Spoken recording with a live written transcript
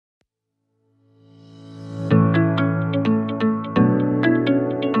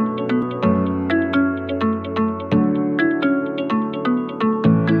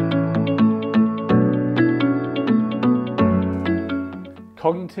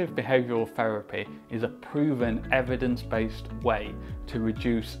Cognitive behavioural therapy is a proven evidence-based way to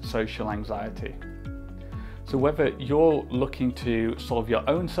reduce social anxiety. So whether you're looking to solve your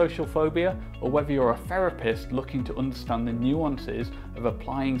own social phobia or whether you're a therapist looking to understand the nuances of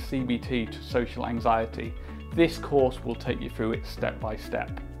applying CBT to social anxiety, this course will take you through it step by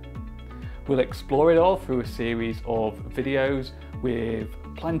step. We'll explore it all through a series of videos with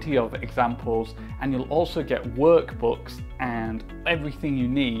plenty of examples, and you'll also get workbooks and everything you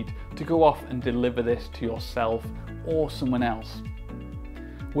need to go off and deliver this to yourself or someone else.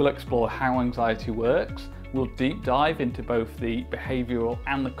 We'll explore how anxiety works. We'll deep dive into both the behavioural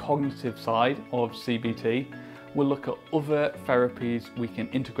and the cognitive side of CBT. We'll look at other therapies we can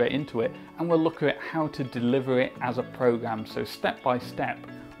integrate into it, and we'll look at how to deliver it as a program. So step by step,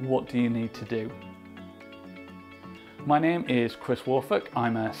 what do you need to do? My name is Chris Warfock.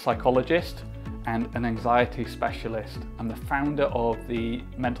 I'm a psychologist and an anxiety specialist. I'm the founder of the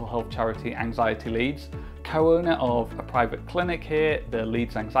mental health charity Anxiety Leeds, co-owner of a private clinic here, the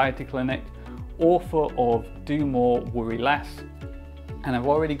Leeds Anxiety Clinic, author of Do More, Worry Less, and I've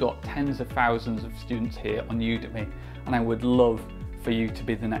already got tens of thousands of students here on Udemy, and I would love for you to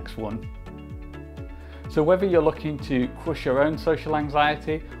be the next one. So whether you're looking to crush your own social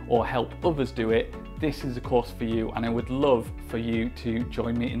anxiety or help others do it, this is a course for you, and I would love for you to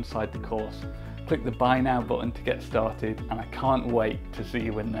join me inside the course. Click the Buy Now button to get started, and I can't wait to see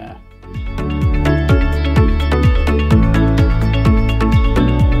you in there.